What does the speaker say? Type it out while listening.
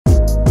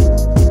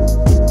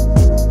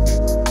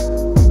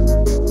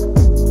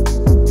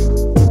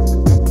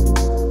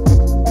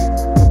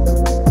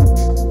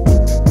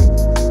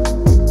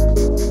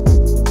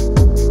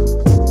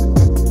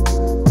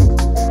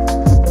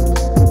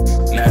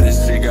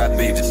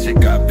big, this shit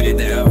got big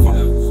to ever.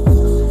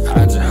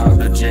 I just hopped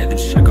the jet,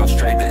 this shit go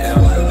straight to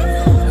ever.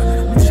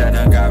 Bitch, I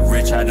done got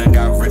rich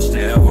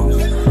to ever.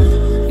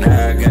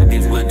 Now I got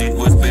these woods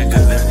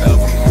bigger than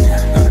ever.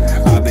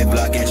 I been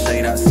blocking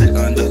shade, I sit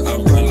under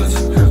umbrellas.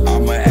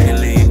 I'm an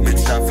alien,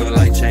 bitch, I feel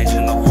like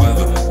changing the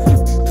weather.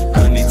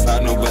 Honey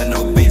talk, no but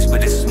no bitch,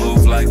 but it's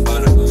smooth like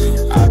butter.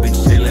 I been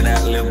chillin'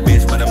 that little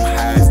bitch, but I'm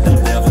high as the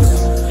devils.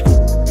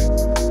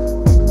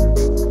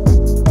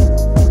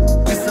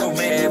 We so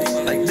mad,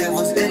 like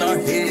devils in our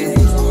head.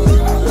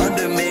 I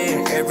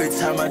underman every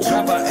time I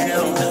drop I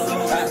am.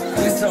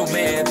 We so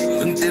mad,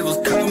 them devils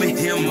call me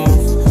him.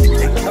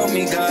 They call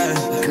me God,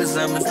 cause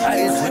I'm as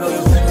high as hell.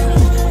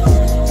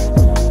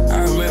 I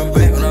remember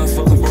back when I was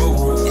fucking broke.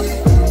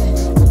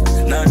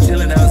 Now I'm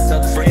chillin' out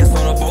south of France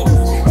on a boat.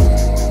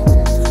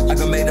 I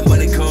can make the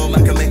money come,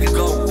 I can make it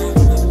go.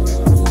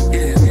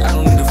 Yeah, I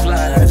don't need to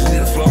fly, I just need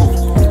to float.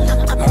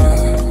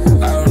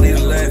 I don't need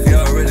to laugh,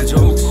 y'all already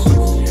jokes.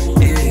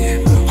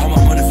 Yeah, all my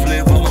money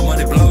flip, all my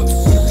money blows.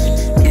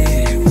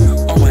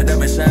 Yeah, all my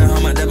diamond shine,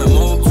 all my diamond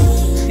moves.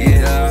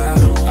 Yeah,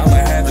 I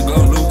might have to go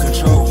lose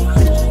control.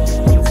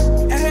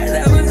 I got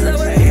diamonds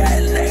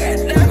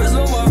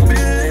on my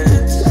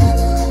bitch.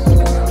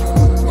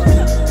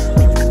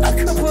 I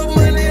could put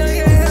money on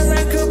your ass,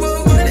 I could put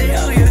money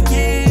on your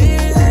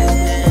kids.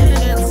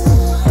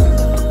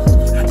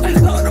 I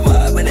thought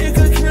about but they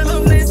could kill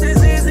them, this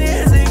as easy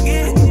as it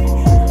gets.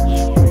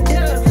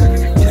 Yeah.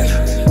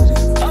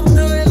 I'm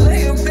doing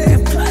like a bad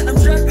plot, I'm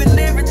dropping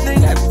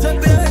everything, I'm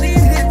dropping all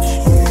these hits.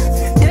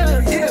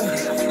 Yeah.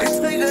 It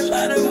take a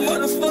lot of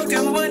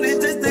motherfucking money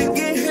just to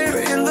get here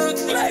and look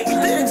like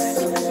this.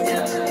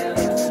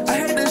 I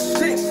had to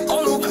shit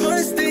on them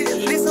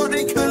constantly so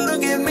they could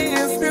look at me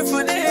and fear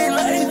for their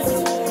life.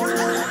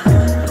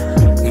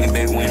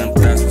 Back when them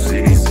thoughts was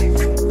easy.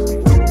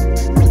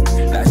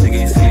 Now shit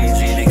get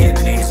sleazy and it get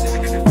easy.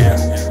 Yeah,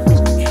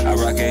 I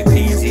rock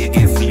APs, it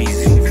get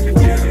fleazy.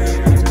 Yeah,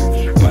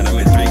 but I'm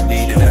in 3D,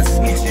 then that's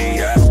sneaky.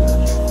 Yeah,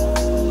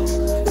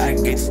 I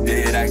can get you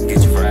dead, I can get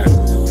you fried.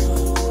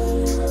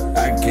 I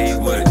can kill you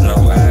with no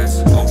eyes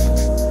open.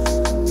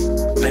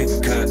 They can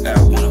cut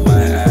out one of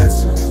my eyes.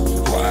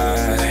 Why?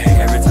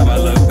 Every time I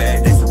look back,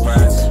 they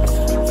surprised.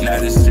 Now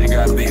this shit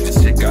got big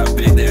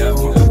to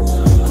ever.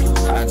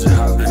 I just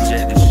hopped the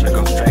jet, this shit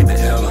go straight to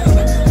hell.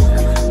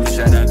 Bitch,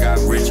 I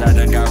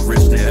done got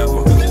rich to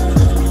ever.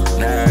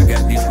 Now I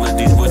got these woods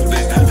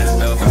bigger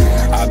than ever.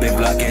 I been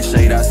blocking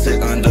shade, I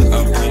sit under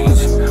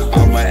umbrellas.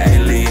 I'm an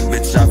alien,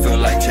 bitch, I feel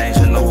like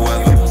changing the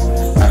weather.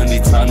 I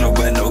need time, no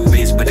but no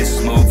bitch, but it's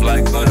smooth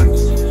like butter.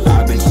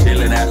 I been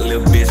chillin' that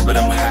little bitch, but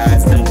I'm high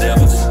as them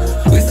devils.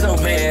 We so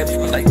mad,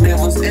 like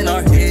devils in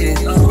our head.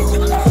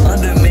 I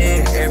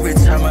underman every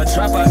time I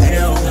drop I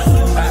am.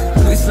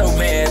 We so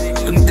mad,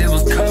 them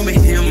devils call me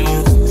him.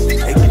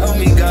 They call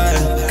me God,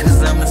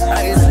 cause I'm as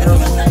high as hell.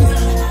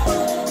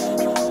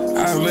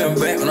 I remember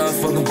back when I was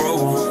fucking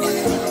broke.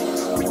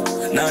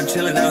 Now I'm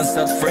chillin' down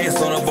south of France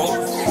on a boat.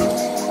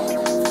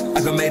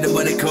 I can make the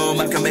money come,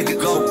 I can make it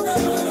go.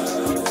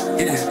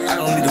 Yeah, I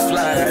don't need to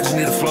fly, I just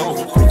need to float.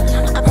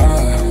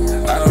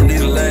 I don't need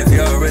to laugh,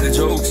 y'all already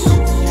jokes.